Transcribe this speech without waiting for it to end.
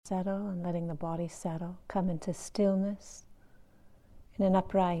settle and letting the body settle. Come into stillness in an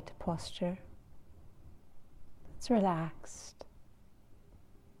upright posture. It's relaxed.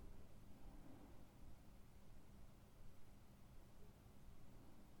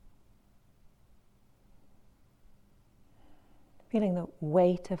 Feeling the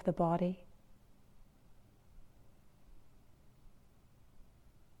weight of the body.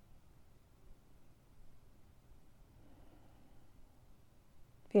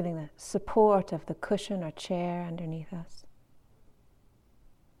 Feeling the support of the cushion or chair underneath us.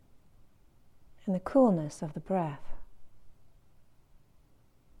 And the coolness of the breath.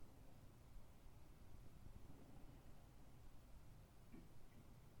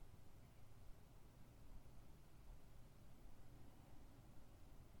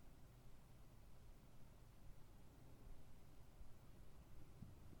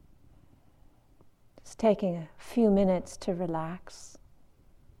 Just taking a few minutes to relax.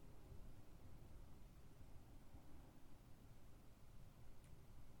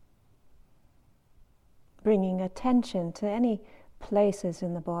 Bringing attention to any places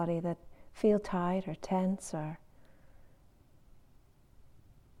in the body that feel tight or tense, or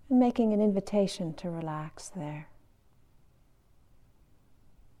making an invitation to relax there.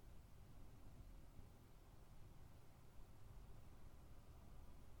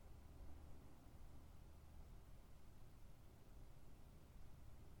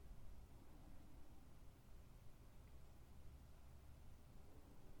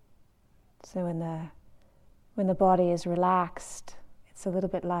 So when the body is relaxed, it's a little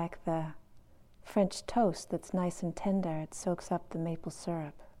bit like the French toast that's nice and tender. It soaks up the maple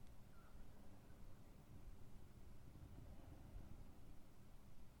syrup.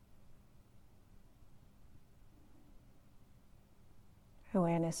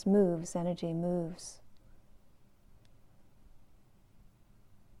 Awareness moves, energy moves,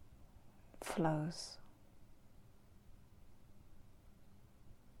 flows.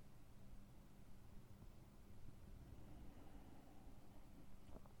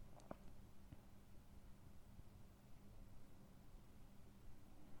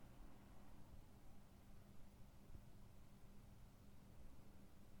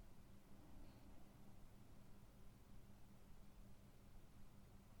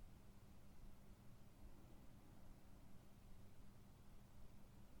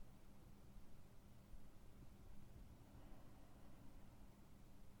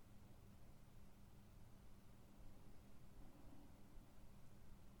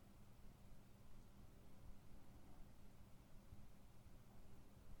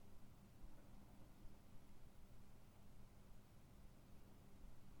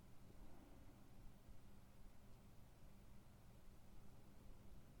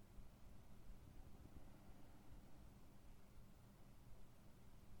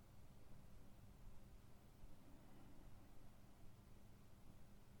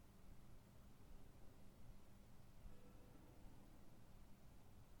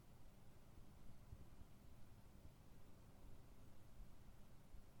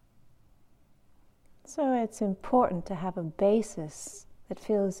 So it's important to have a basis that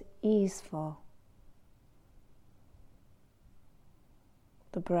feels easeful.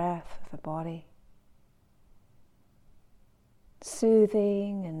 The breath of the body,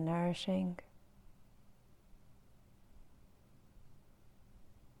 soothing and nourishing.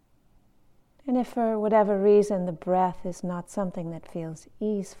 And if for whatever reason the breath is not something that feels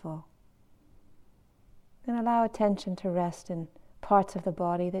easeful, then allow attention to rest in parts of the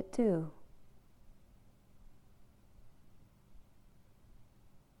body that do.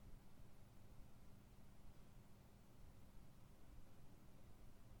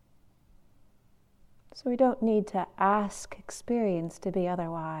 So we don't need to ask experience to be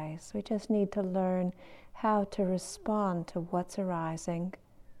otherwise. We just need to learn how to respond to what's arising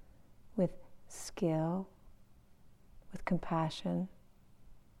with skill, with compassion,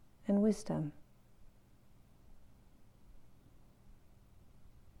 and wisdom.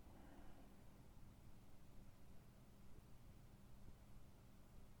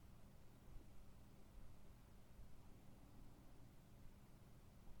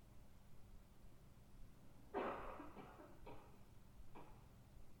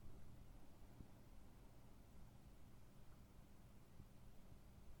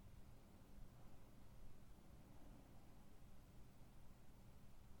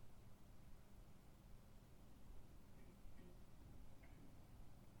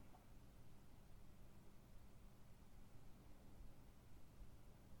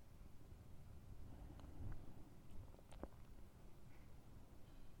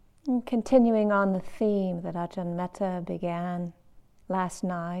 And continuing on the theme that Ajahn Metta began last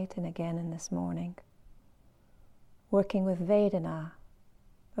night and again in this morning, working with Vedana,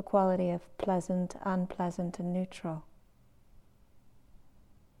 the quality of pleasant, unpleasant, and neutral.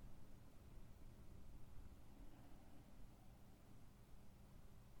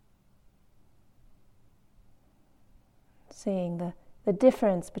 Seeing the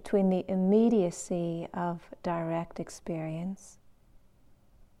difference between the immediacy of direct experience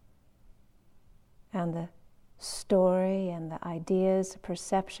and the story and the ideas,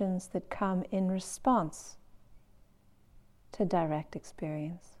 perceptions that come in response to direct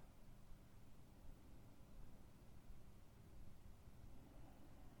experience.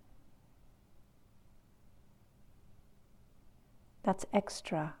 That's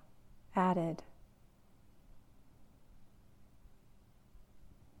extra, added.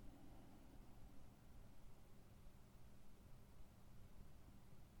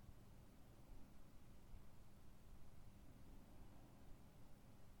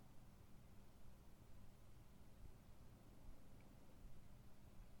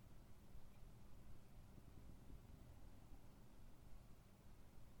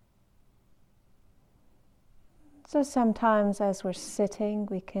 So sometimes as we're sitting,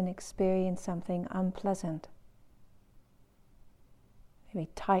 we can experience something unpleasant. Maybe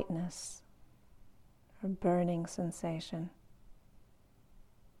tightness or burning sensation.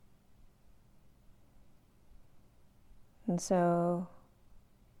 And so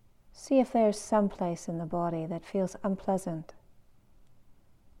see if there's some place in the body that feels unpleasant.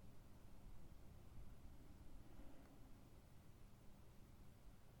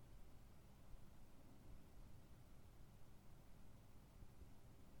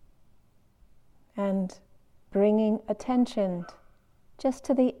 And bringing attention just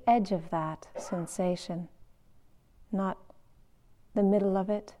to the edge of that sensation, not the middle of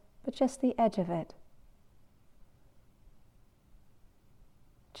it, but just the edge of it.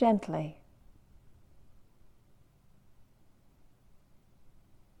 Gently.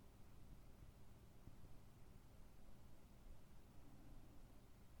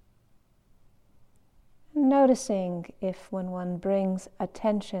 Noticing if when one brings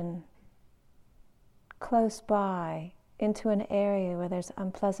attention close by into an area where there's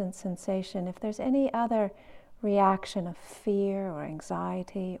unpleasant sensation, if there's any other reaction of fear or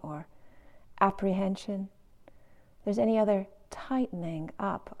anxiety or apprehension, if there's any other tightening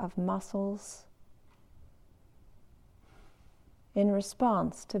up of muscles in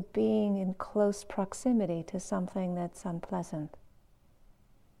response to being in close proximity to something that's unpleasant.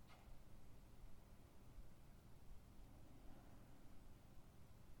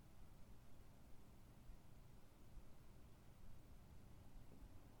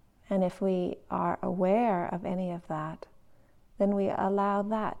 And if we are aware of any of that, then we allow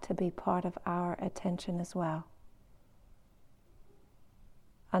that to be part of our attention as well.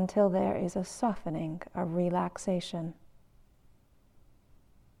 Until there is a softening, a relaxation,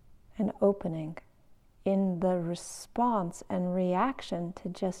 an opening in the response and reaction to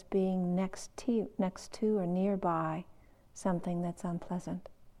just being next to or nearby something that's unpleasant.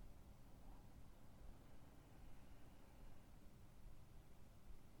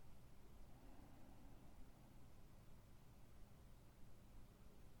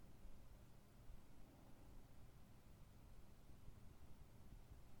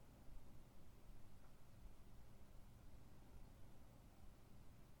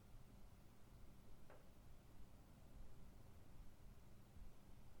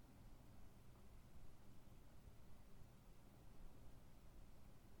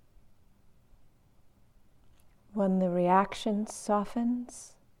 When the reaction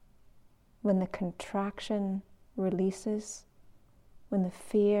softens, when the contraction releases, when the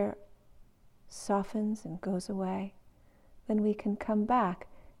fear softens and goes away, then we can come back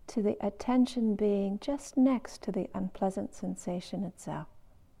to the attention being just next to the unpleasant sensation itself.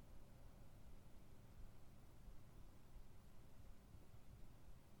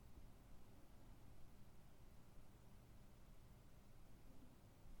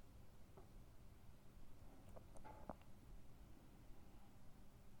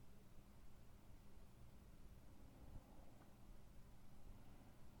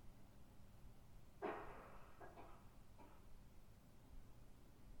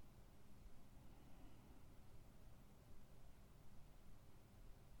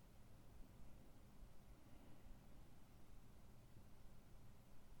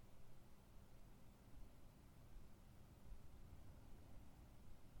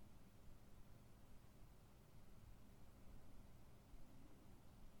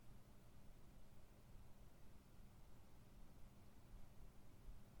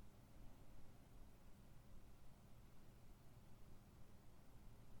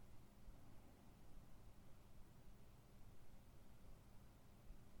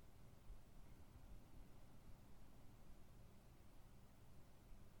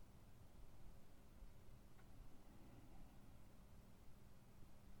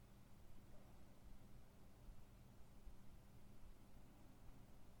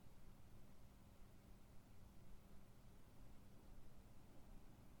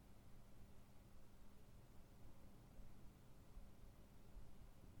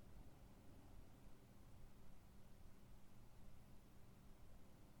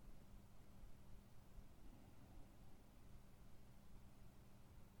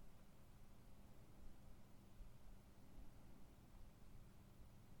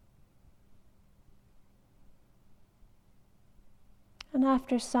 And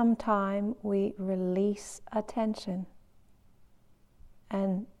after some time, we release attention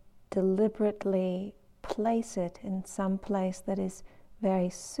and deliberately place it in some place that is very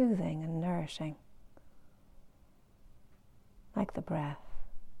soothing and nourishing, like the breath,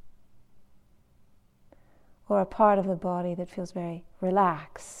 or a part of the body that feels very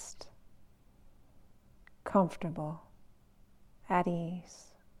relaxed, comfortable, at ease.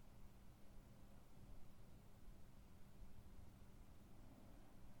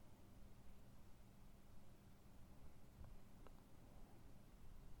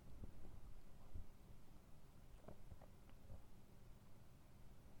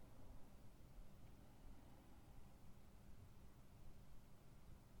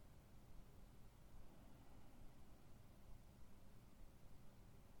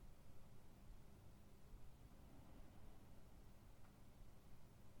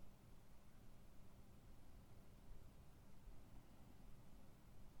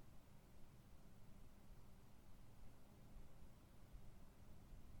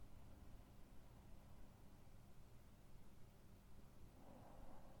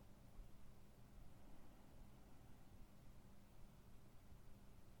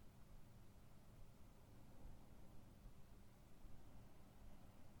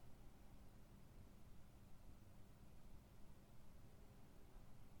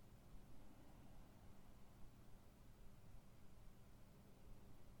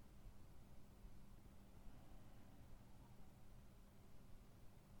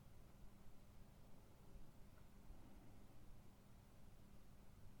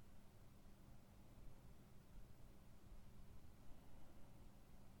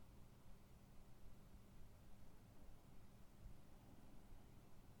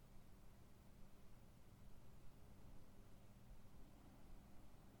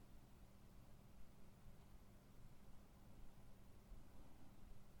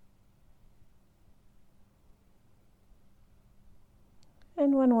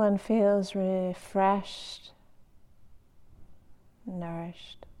 And when one feels refreshed,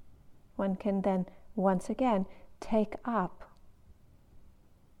 nourished, one can then once again take up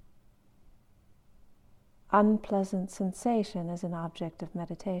unpleasant sensation as an object of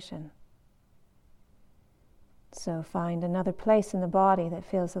meditation. So find another place in the body that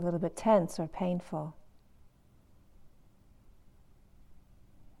feels a little bit tense or painful.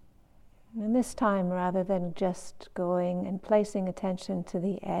 And this time, rather than just going and placing attention to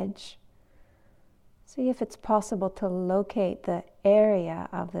the edge, see if it's possible to locate the area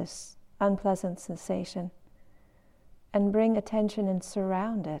of this unpleasant sensation and bring attention and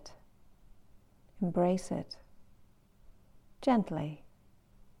surround it. Embrace it. Gently.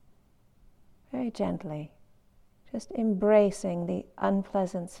 Very gently. Just embracing the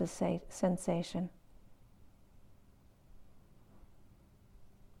unpleasant sensation.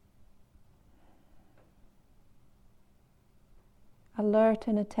 Alert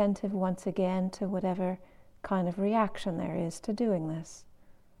and attentive once again to whatever kind of reaction there is to doing this.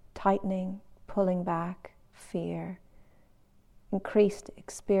 Tightening, pulling back, fear, increased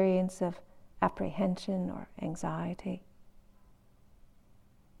experience of apprehension or anxiety.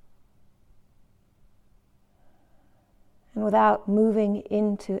 And without moving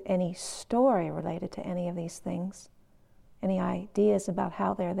into any story related to any of these things, any ideas about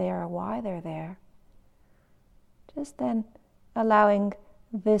how they're there or why they're there, just then allowing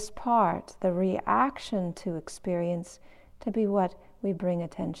this part, the reaction to experience, to be what we bring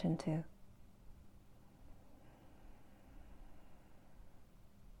attention to.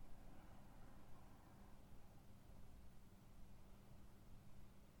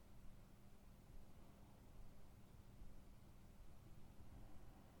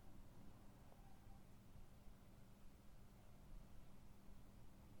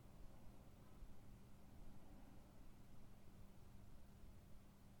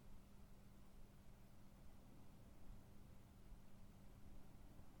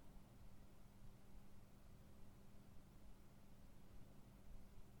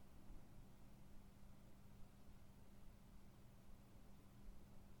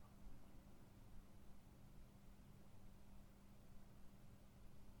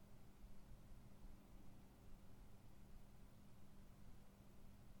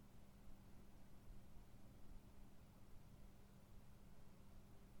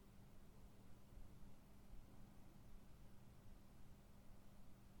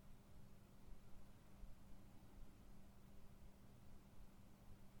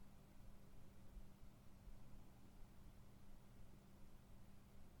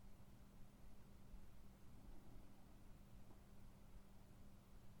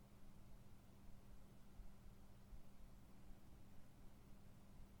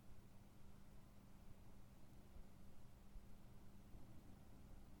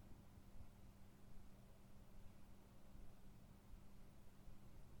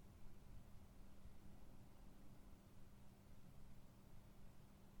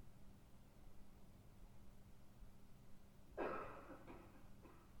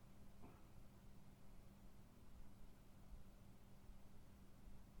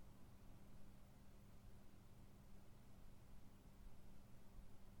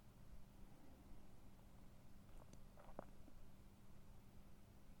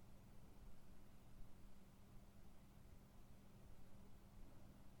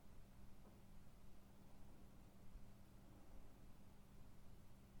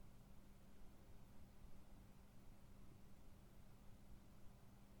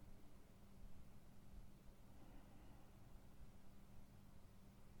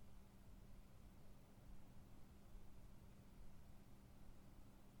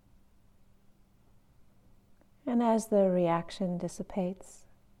 And as the reaction dissipates,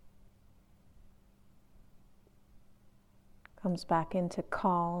 comes back into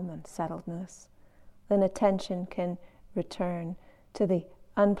calm and settledness, then attention can return to the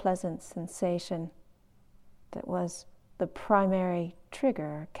unpleasant sensation that was the primary trigger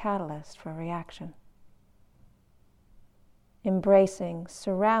or catalyst for reaction. Embracing,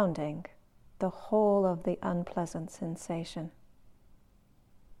 surrounding the whole of the unpleasant sensation.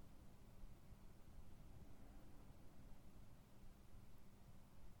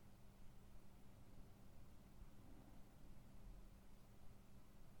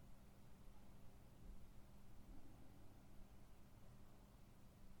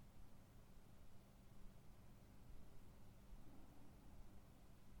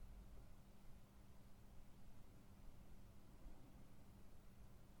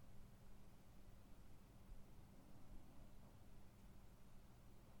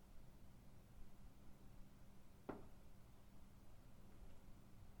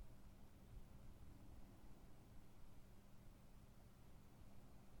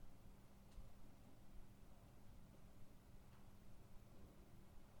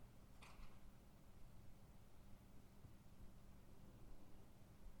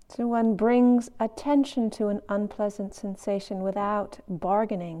 So one brings attention to an unpleasant sensation without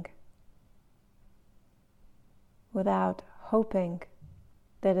bargaining, without hoping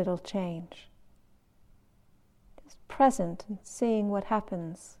that it'll change. Just present and seeing what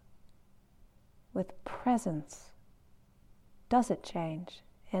happens with presence. Does it change?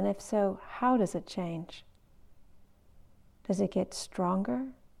 And if so, how does it change? Does it get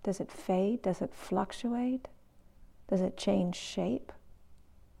stronger? Does it fade? Does it fluctuate? Does it change shape?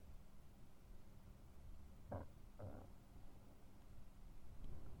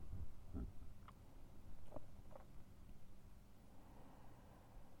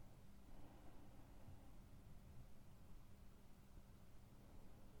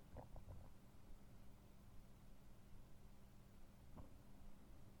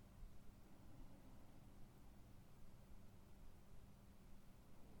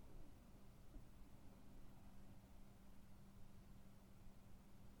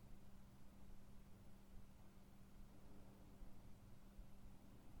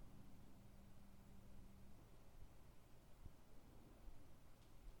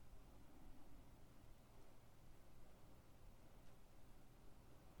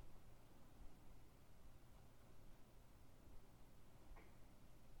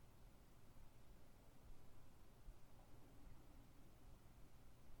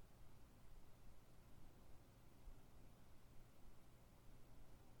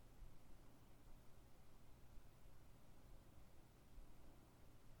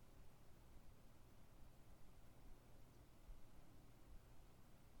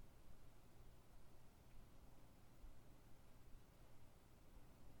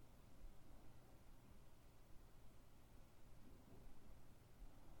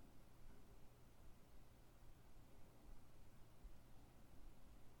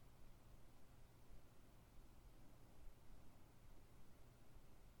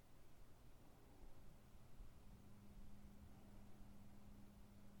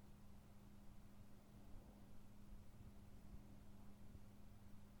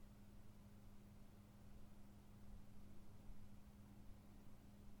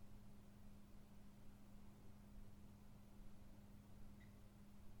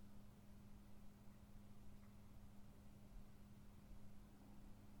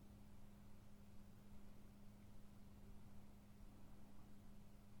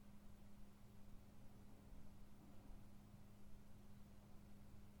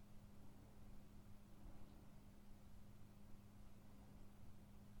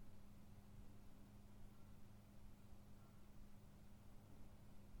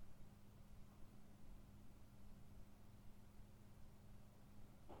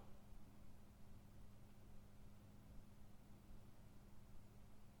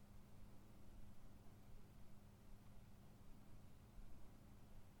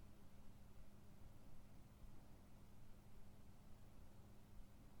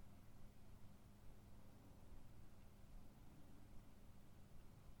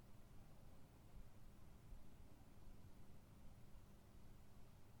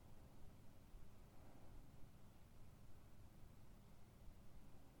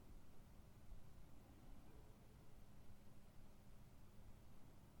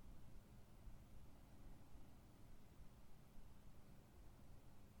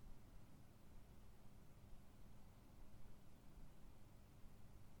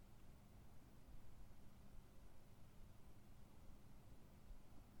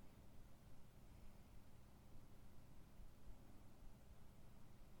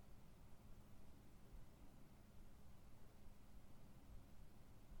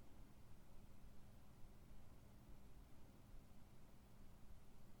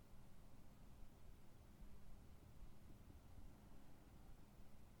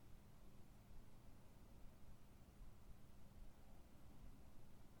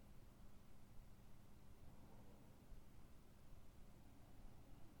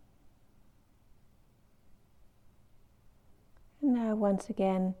 Now once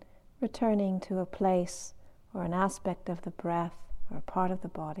again, returning to a place or an aspect of the breath or a part of the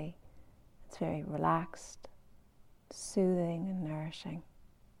body that's very relaxed, soothing and nourishing.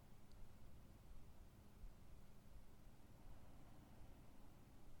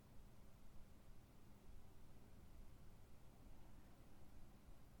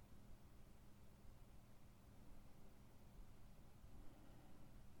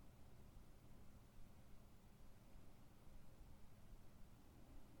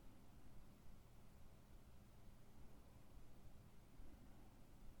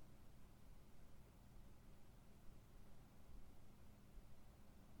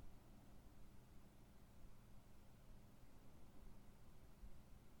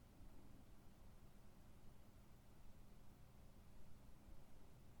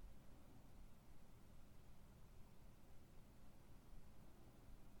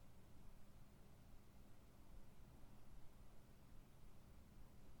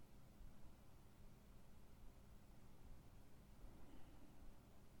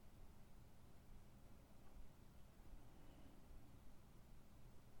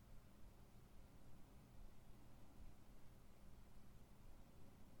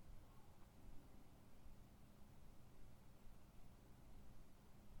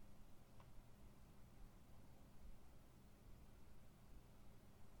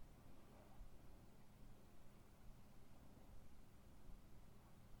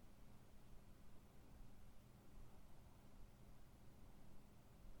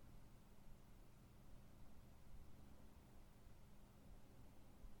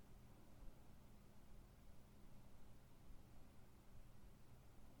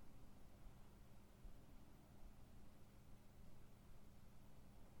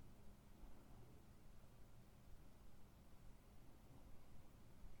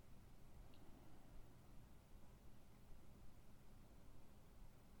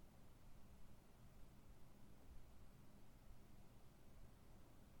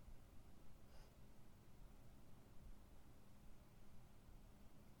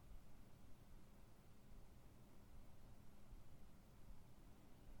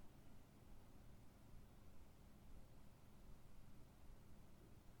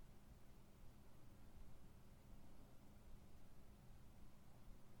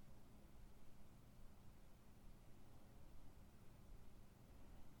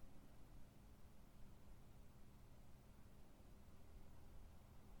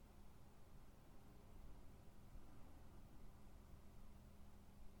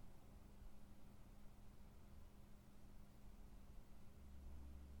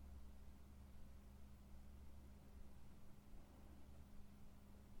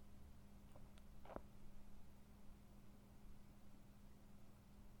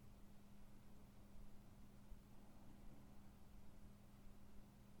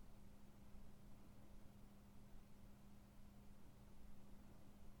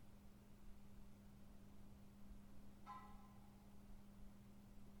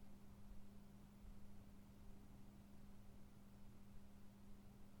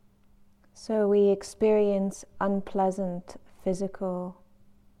 So we experience unpleasant physical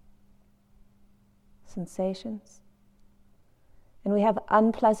sensations, and we have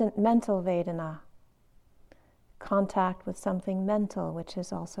unpleasant mental Vedana, contact with something mental which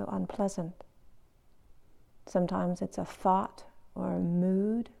is also unpleasant. Sometimes it's a thought or a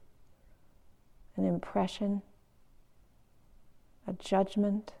mood, an impression, a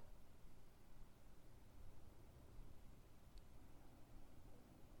judgment.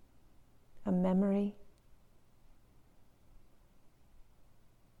 A memory,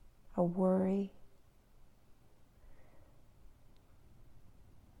 a worry.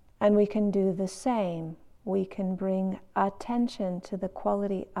 And we can do the same. We can bring attention to the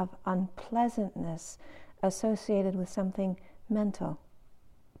quality of unpleasantness associated with something mental.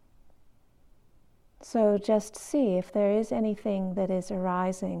 So just see if there is anything that is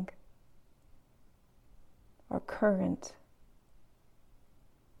arising or current.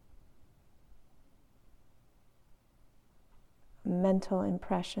 Mental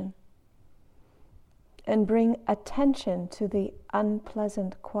impression, and bring attention to the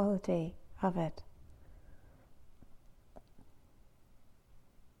unpleasant quality of it.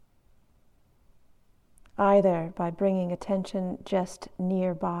 Either by bringing attention just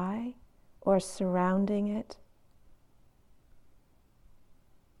nearby or surrounding it,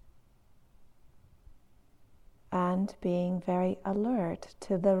 and being very alert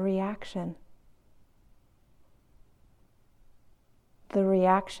to the reaction. The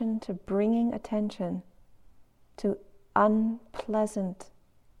reaction to bringing attention to unpleasant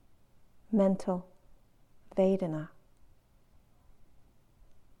mental Vedana.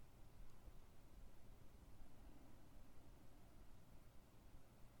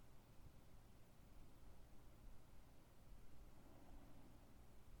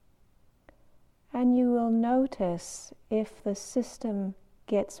 And you will notice if the system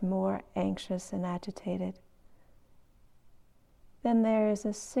gets more anxious and agitated, then there is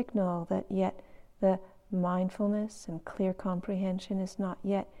a signal that yet the mindfulness and clear comprehension is not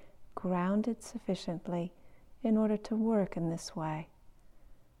yet grounded sufficiently in order to work in this way.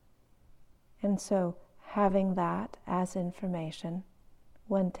 And so, having that as information,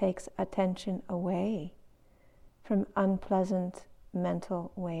 one takes attention away from unpleasant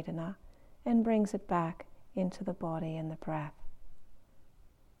mental Vedana and brings it back into the body and the breath.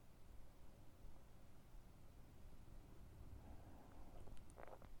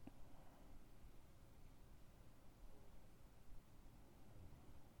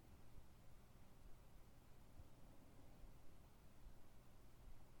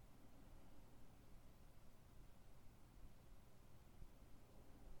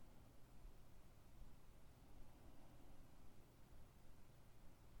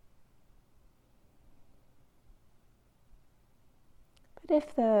 But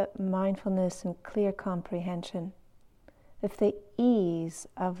if the mindfulness and clear comprehension, if the ease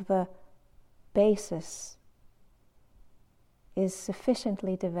of the basis is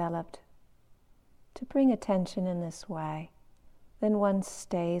sufficiently developed to bring attention in this way, then one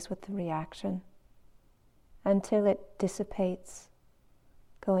stays with the reaction until it dissipates,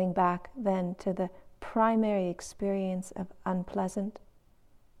 going back then to the primary experience of unpleasant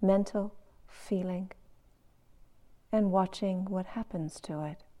mental feeling and watching what happens to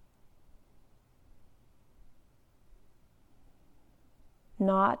it.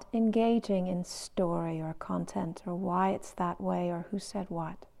 Not engaging in story or content or why it's that way or who said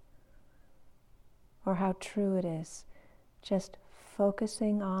what or how true it is, just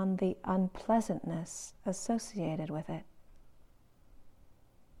focusing on the unpleasantness associated with it.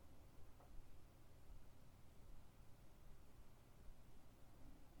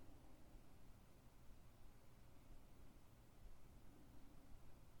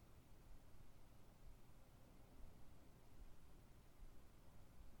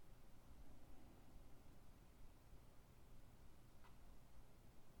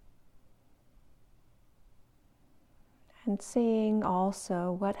 And seeing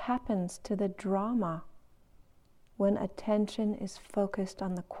also what happens to the drama when attention is focused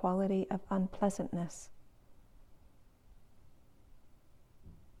on the quality of unpleasantness.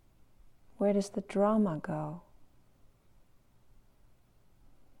 Where does the drama go?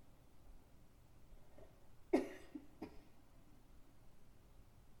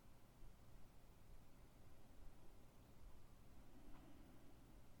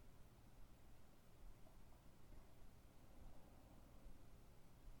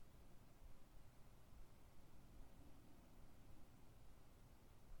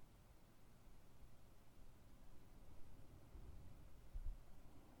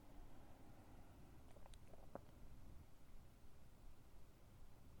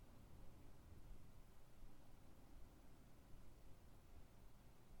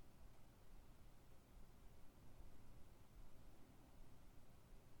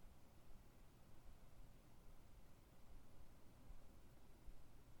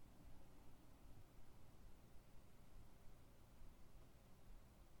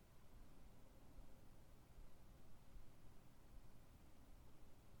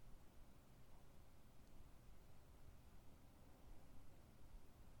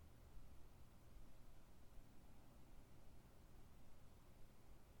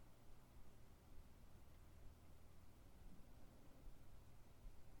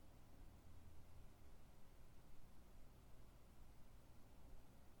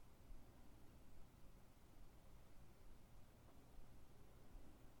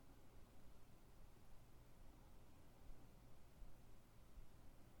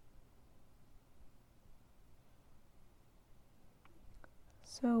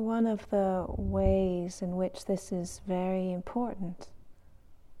 So one of the ways in which this is very important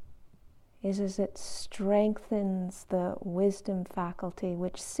is as it strengthens the wisdom faculty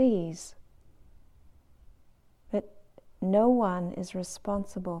which sees that no one is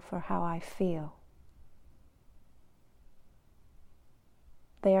responsible for how I feel.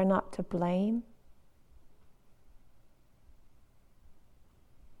 They are not to blame.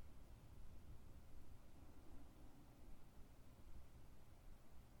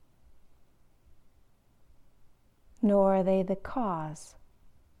 Nor are they the cause.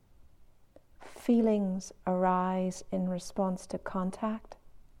 Feelings arise in response to contact.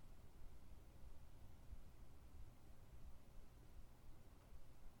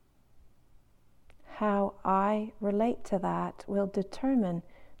 How I relate to that will determine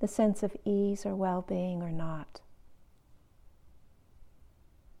the sense of ease or well-being or not.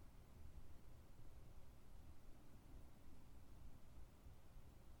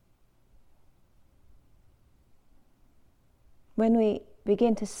 when we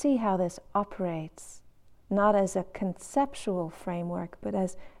begin to see how this operates, not as a conceptual framework, but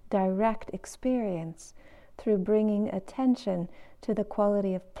as direct experience, through bringing attention to the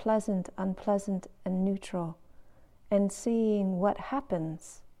quality of pleasant, unpleasant, and neutral, and seeing what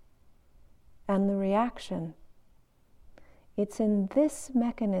happens and the reaction. It's in this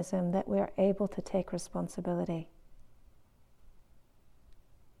mechanism that we're able to take responsibility.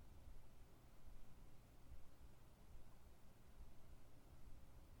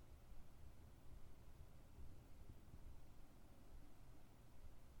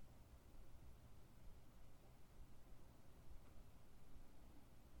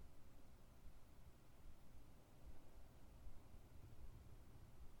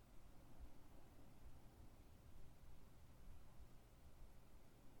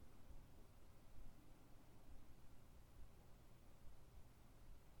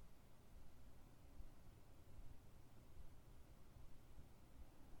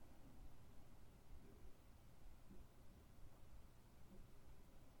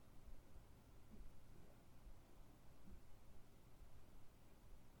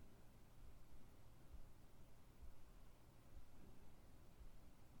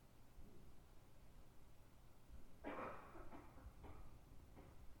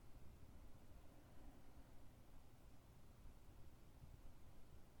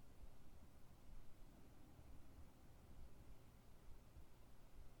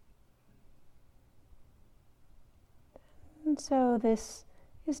 And so this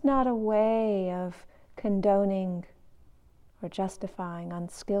is not a way of condoning or justifying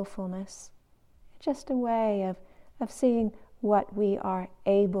unskillfulness. It's just a way of seeing what we are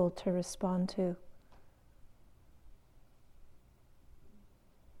able to respond to.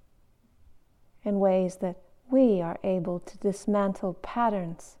 In ways that we are able to dismantle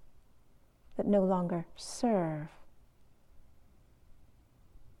patterns that no longer serve.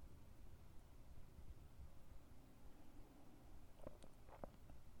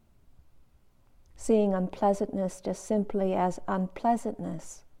 Seeing unpleasantness just simply as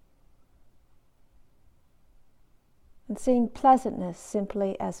unpleasantness, and seeing pleasantness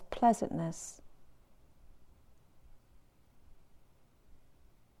simply as pleasantness.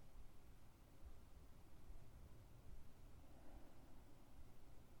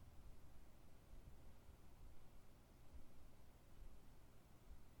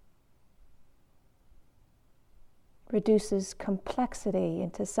 Reduces complexity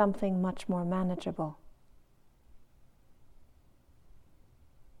into something much more manageable.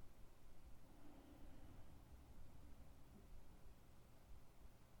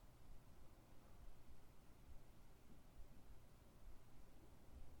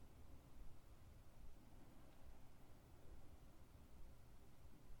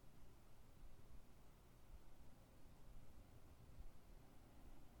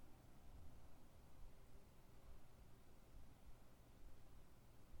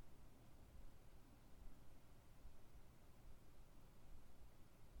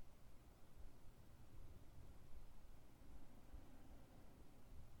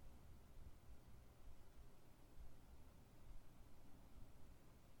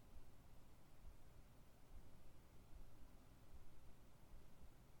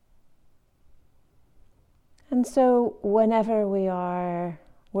 And so whenever we are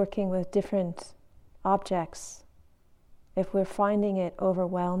working with different objects, if we're finding it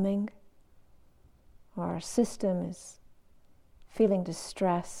overwhelming, or our system is feeling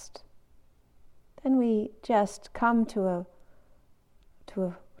distressed, then we just come to a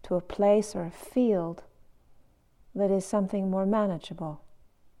place or a field that is something more manageable,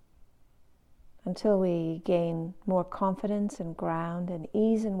 until we gain more confidence and ground and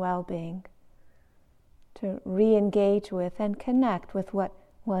ease and well-being to re-engage with and connect with what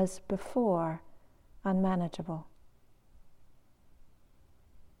was before unmanageable.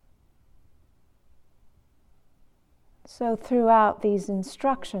 So throughout these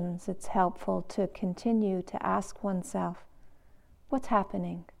instructions, it's helpful to continue to ask oneself, what's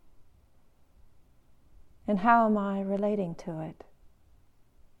happening? And how am I relating to it?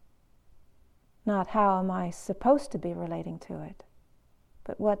 Not how am I supposed to be relating to it,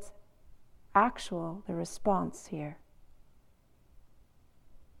 but what's the response here.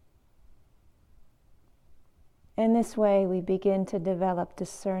 In this way, we begin to develop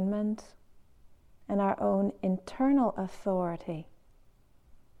discernment and our own internal authority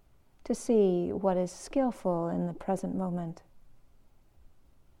to see what is skillful in the present moment.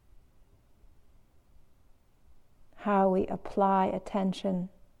 How we apply attention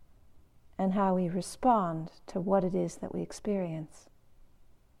and how we respond to what it is that we experience.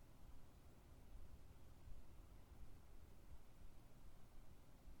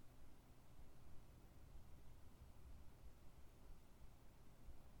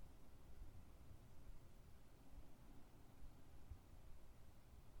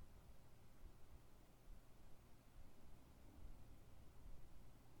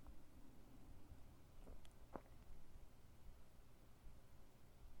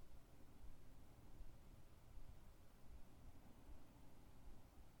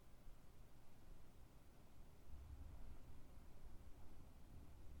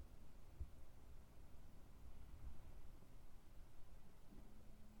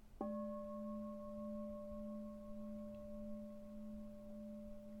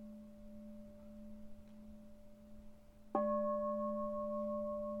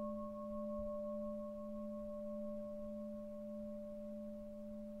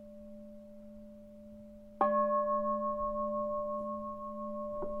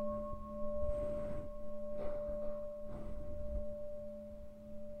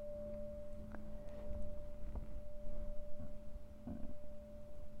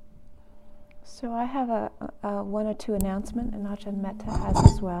 So I have a one or two announcements, and Ajahn Metta has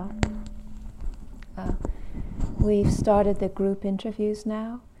as well. We've started the group interviews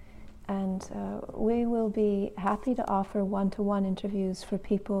now, and we will be happy to offer one-to-one interviews for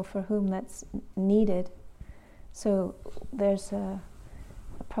people for whom that's needed. So there's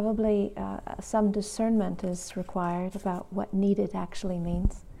probably some discernment is required about what needed actually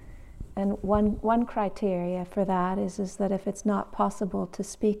means. And one criteria for that is that if it's not possible to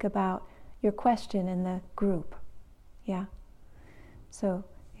speak about your question in the group, yeah. So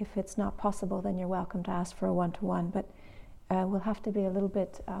if it's not possible, then you're welcome to ask for a one-to-one. But we'll have to be a little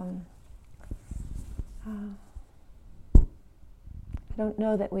bit. I don't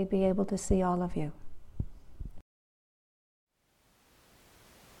know that we'd be able to see all of you.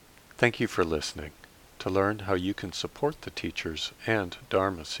 Thank you for listening. To learn how you can support the teachers and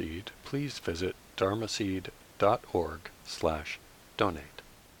Dharma Seed, please visit dharmaseed.org/donate.